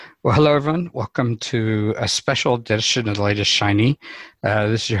Well, hello, everyone. Welcome to a special edition of the latest Shiny.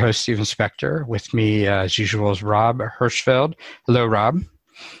 This is your host, Stephen Spector. With me, as usual, is Rob Hirschfeld. Hello, Rob.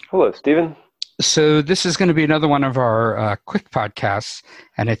 Hello, Stephen. So this is going to be another one of our quick podcasts.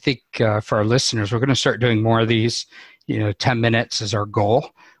 And I think for our listeners, we're going to start doing more of these. 10 minutes is our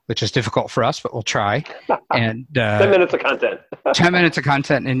goal, which is difficult for us, but we'll try. And 10 minutes of content. 10 minutes of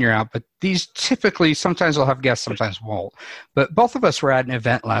content and you're out. But these typically, sometimes we'll have guests, sometimes won't. But both of us were at an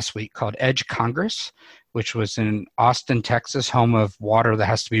event last week called EdgeCongress, which was in Austin, Texas, home of water that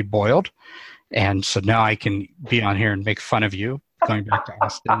has to be boiled. And so now I can be on here and make fun of you going back to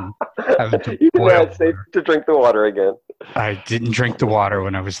Austin and having to You did boil not say water. to drink the water again. I didn't drink the water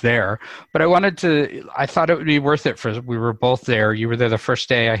when I was there, but I thought it would be worth it we were both there. You were there the first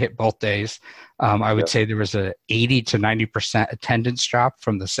day. I hit both days. I would say there was a 80 to 90% attendance drop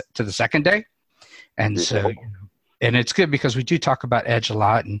to the second day. And so, and it's good because we do talk about Edge a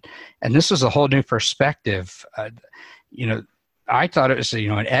lot, and this was a whole new perspective. I thought it was,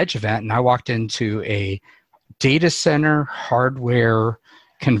 an Edge event, and I walked into a data center hardware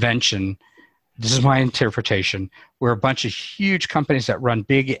convention. This is my interpretation, where a bunch of huge companies that run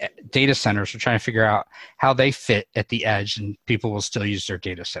big data centers are trying to figure out how they fit at the edge and people will still use their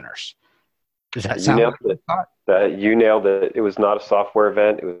data centers. Does that sound like you nailed it? You nailed it. It was not a software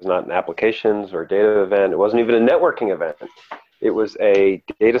event. It was not an applications or data event. It wasn't even a networking event. It was a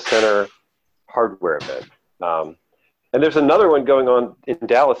data center hardware event. And there's another one going on in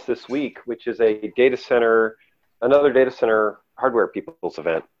Dallas this week, which is another data center hardware people's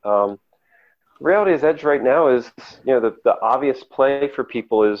event. The reality is Edge right now is, the obvious play for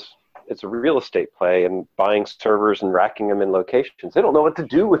people is it's a real estate play and buying servers and racking them in locations. They don't know what to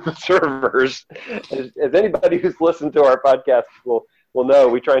do with the servers. As anybody who's listened to our podcast will know,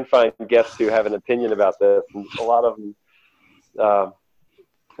 we try and find guests who have an opinion about this. And a lot of them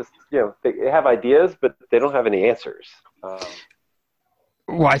they have ideas, but they don't have any answers.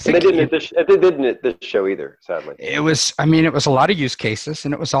 Well, I think they didn't at this show either, sadly. It was a lot of use cases,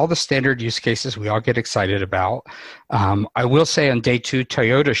 and it was all the standard use cases we all get excited about. I will say on day 2,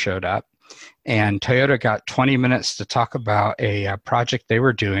 Toyota showed up, and Toyota got 20 minutes to talk about a project they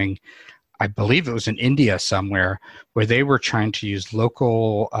were doing. I believe it was in India somewhere, where they were trying to use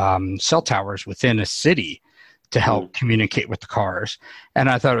local cell towers within a city to help communicate with the cars. And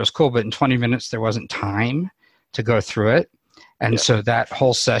I thought it was cool, but in 20 minutes, there wasn't time to go through it. And so that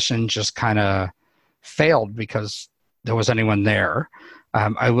whole session just kind of failed because there was anyone there.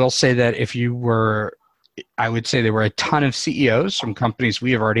 I will say that I would say there were a ton of CEOs from companies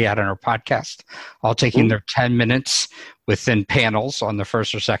we have already had on our podcast, all taking their 10 minutes within panels on the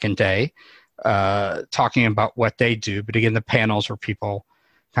first or second day, talking about what they do. But again, the panels were people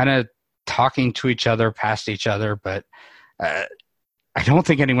kind of talking to each other, past each other, but I don't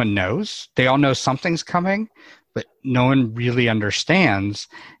think anyone knows. They all know something's coming, but no one really understands.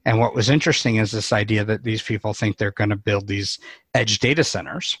 And what was interesting is this idea that these people think they're going to build these edge data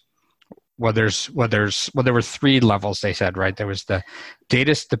centers. Well, there were 3 levels, they said, right? There was the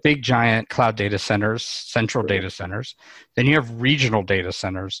big giant cloud data centers, central data centers. Then you have regional data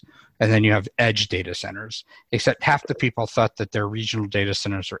centers, and then you have edge data centers, except half the people thought that their regional data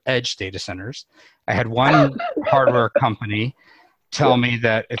centers were edge data centers. I had one hardware company tell me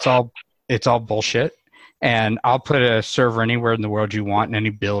that it's all bullshit. And I'll put a server anywhere in the world you want in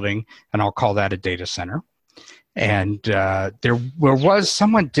any building, and I'll call that a data center. And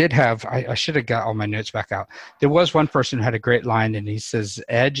someone did have, I should have got all my notes back out. There was one person who had a great line, and he says,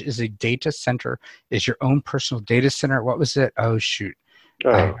 Edge is a data center, is your own personal data center. What was it? Oh, shoot.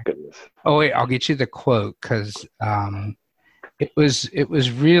 Oh, goodness. Oh, wait, I'll get you the quote because it was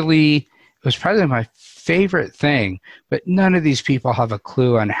probably my favorite thing, but none of these people have a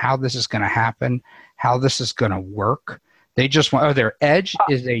clue on how this is going to happen, how this is going to work. They just want, their edge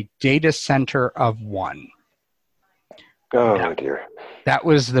is a data center of one. Oh, dear. That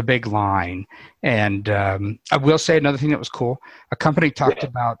was the big line. And I will say another thing that was cool. A company talked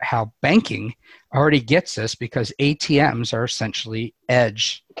about how banking already gets this because ATMs are essentially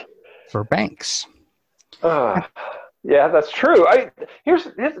edge for banks. Yeah, that's true.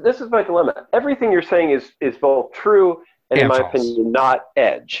 This is my dilemma. Everything you're saying is both true and in my opinion, not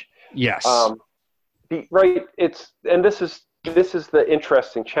edge. Yes. Right. This is the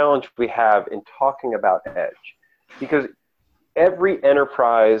interesting challenge we have in talking about edge, because every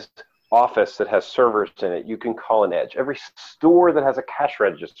enterprise office that has servers in it, you can call an edge. Every store that has a cash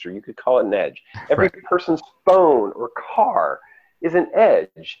register, you could call it an edge. Every person's phone or car is an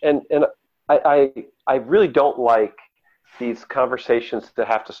edge. And I really don't like these conversations that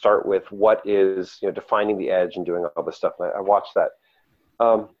have to start with what is, defining the edge and doing all this stuff. And I watched that.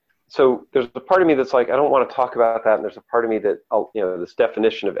 so there's a part of me that's like, I don't want to talk about that. And there's a part of me that, this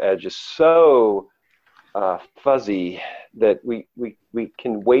definition of edge is so fuzzy that we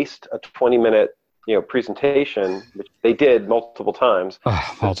can waste a 20-minute, presentation, which they did multiple times,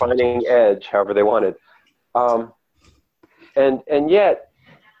 defining edge however they wanted. And yet,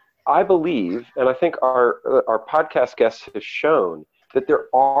 I believe, and I think our podcast guests have shown, that there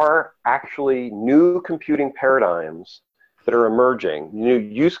are actually new computing paradigms that are emerging, new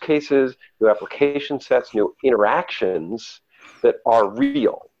use cases, new application sets, new interactions that are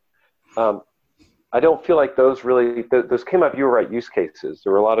real. I don't feel like those came up. You were right, use cases.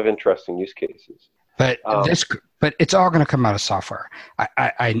 There were a lot of interesting use cases. But it's all going to come out of software.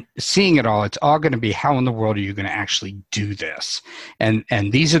 I seeing it all. It's all going to be, how in the world are you going to actually do this? And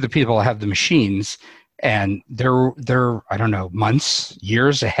these are the people that have the machines, and they're I don't know, months,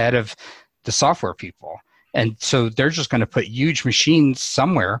 years ahead of the software people. And so they're just going to put huge machines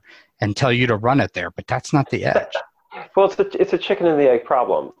somewhere and tell you to run it there. But that's not the edge. Well, it's a chicken and the egg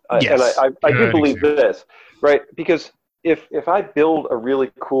problem. Yes. And I do believe this, right? Because if I build a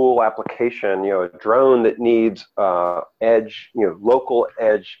really cool application, a drone that needs edge, local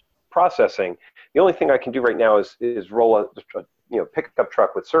edge processing, the only thing I can do right now is roll a pickup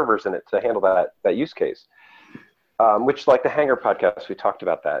truck with servers in it to handle that use case. Which, like the Hangar podcast, we talked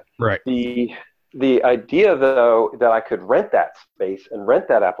about that. Right. The idea, though, that I could rent that space and rent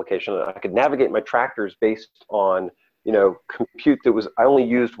that application, and I could navigate my tractors based on compute that was I only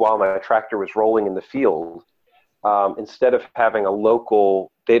used while my tractor was rolling in the field. Instead of having a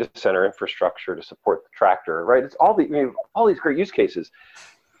local data center infrastructure to support the tractor, right? It's all these great use cases.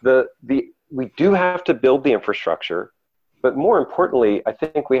 We do have to build the infrastructure, but more importantly, I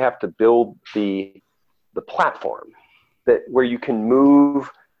think we have to build the platform where you can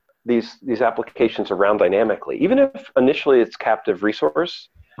move these applications around dynamically. Even if initially it's captive resource,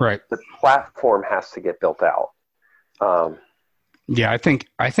 right? The platform has to get built out. Yeah, I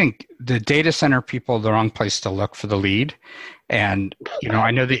think the data center people are the wrong place to look for the lead. And, I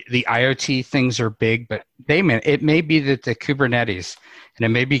know the IoT things are big, but it may be that the Kubernetes, and it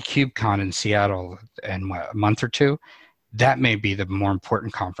may be KubeCon in Seattle in a month or two, that may be the more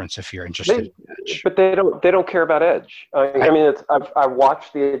important conference if you're interested in Edge. But they don't care about Edge. I've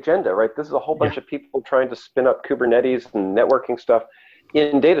watched the agenda, right? This is a whole bunch of people trying to spin up Kubernetes and networking stuff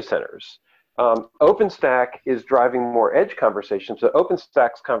in data centers. OpenStack is driving more edge conversations. So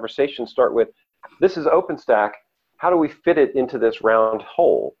OpenStack's conversations start with, this is OpenStack, how do we fit it into this round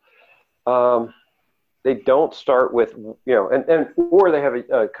hole? They don't start with, or they have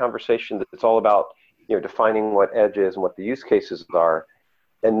a conversation that's all about, defining what edge is and what the use cases are,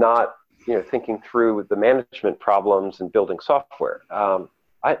 and not, thinking through the management problems and building software.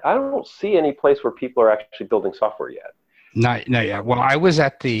 I don't see any place where people are actually building software yet. Not yet. Well, I was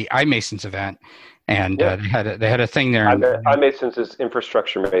at the iMasons event, and they had a thing there. iMasons is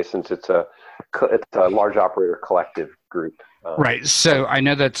Infrastructure Masons. It's a large operator collective group. Right. So I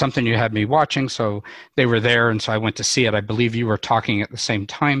know that's something you had me watching. So they were there, and so I went to see it. I believe you were talking at the same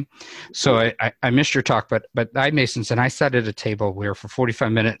time. So I missed your talk, but iMasons, and I sat at a table where for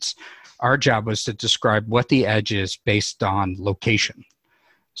 45 minutes, our job was to describe what the edge is based on location.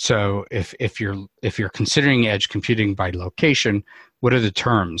 So if you're considering edge computing by location, what are the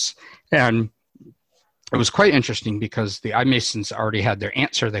terms? And it was quite interesting because the iMasons already had their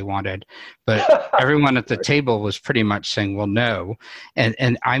answer they wanted, but everyone at the table was pretty much saying, well, no. And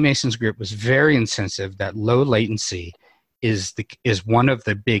iMasons group was very insensitive that low latency is one of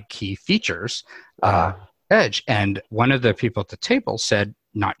the big key features of edge. And one of the people at the table said,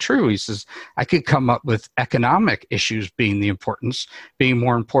 not true. He says, I could come up with economic issues being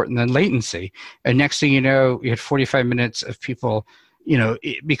more important than latency. And next thing you know, you had 45 minutes of people,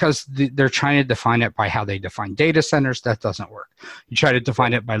 because they're trying to define it by how they define data centers. That doesn't work. You try to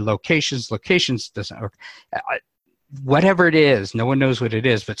define it by locations doesn't work. Whatever it is, no one knows what it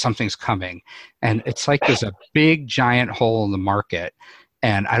is, but something's coming. And it's like there's a big, giant hole in the market.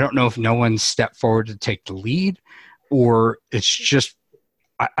 And I don't know if no one stepped forward to take the lead, or it's just,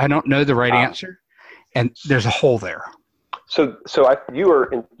 I don't know the right answer, and there's a hole there. So you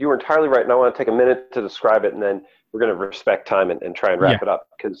were entirely right, and I want to take a minute to describe it, and then we're going to respect time and try and wrap it up,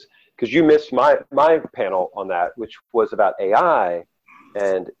 because you missed my panel on that, which was about AI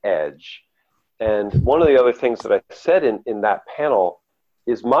and edge. And one of the other things that I said in that panel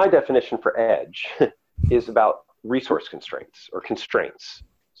is my definition for edge is about resource constraints or constraints.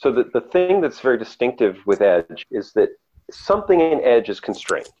 So the thing that's very distinctive with edge is that something in edge is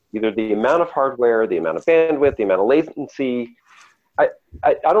constrained, either the amount of hardware, the amount of bandwidth, the amount of latency. I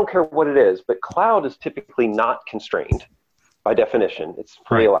don't care what it is, but cloud is typically not constrained. by definition. It's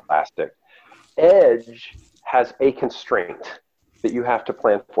fully Right. elastic. Edge has a constraint that you have to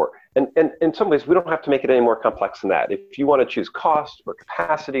plan for. And in some ways, we don't have to make it any more complex than that. If you want to choose cost or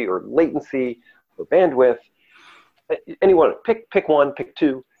capacity or latency or bandwidth, anyone, pick one, pick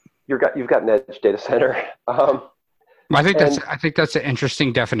two. You've got an edge data center. I think that's an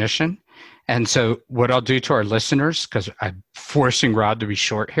interesting definition. And so what I'll do to our listeners, because I'm forcing Rob to be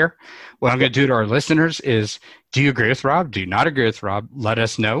short here, what I'm going to do to our listeners is, do you agree with Rob? Do you not agree with Rob? Let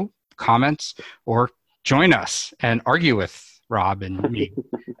us know, comments, or join us and argue with Rob and me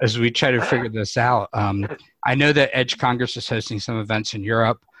as we try to figure this out. I know that EdgeCongress is hosting some events in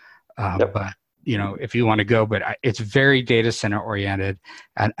Europe, but if you want to go, but it's very data center oriented,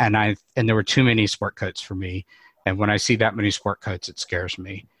 and there were too many sport coats for me. And when I see that many sport coats, it scares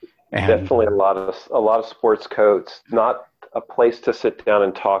me. And definitely a lot of sports coats, not a place to sit down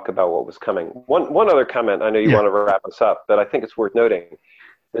and talk about what was coming. One other comment, I know you want to wrap us up, but I think it's worth noting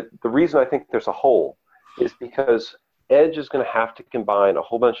that the reason I think there's a hole is because Edge is going to have to combine a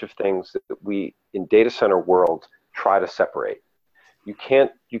whole bunch of things that we in data center world try to separate. You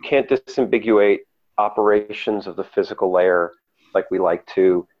can't disambiguate operations of the physical layer like we like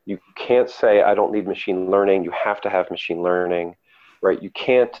to. You can't say, I don't need machine learning. You have to have machine learning, right? You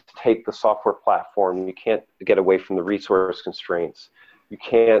can't take the software platform. You can't get away from the resource constraints. You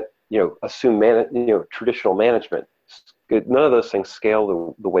can't, assume traditional management. None of those things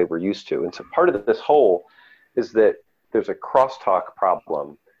scale the way we're used to. And so part of this whole is that there's a crosstalk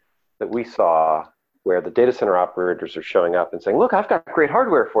problem that we saw where the data center operators are showing up and saying, look, I've got great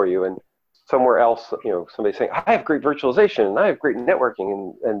hardware for you. And somewhere else, somebody's saying, I have great virtualization and I have great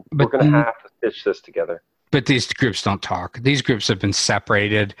networking, and we're going to have to stitch this together. But these groups don't talk. These groups have been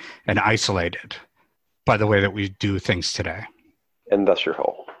separated and isolated by the way that we do things today. And that's your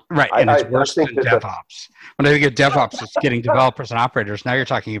hole. Right, and it's worse than DevOps. When I think of DevOps, it's getting developers and operators. Now you're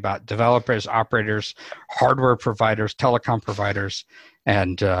talking about developers, operators, hardware providers, telecom providers,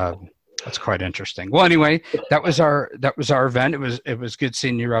 and that's quite interesting. Well, anyway, that was our event. It was good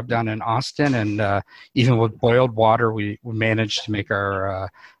seeing you, Rob, down in Austin, and even with boiled water, we managed to make our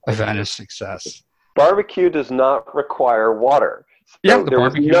event a success. Barbecue does not require water. So yeah, there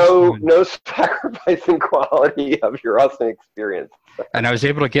was no sacrificing quality of your Austin experience. And I was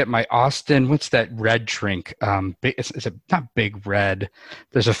able to get my Austin, what's that red drink? It's not Big Red.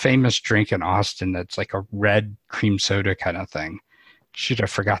 There's a famous drink in Austin that's like a red cream soda kind of thing. Shoot, I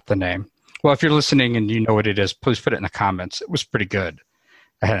forgot the name. Well, if you're listening and you know what it is, please put it in the comments. It was pretty good.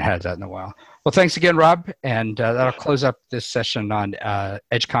 I hadn't had that in a while. Well, thanks again, Rob. And that'll close up this session on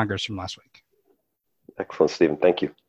EdgeCongress from last week. Excellent, Stephen. Thank you.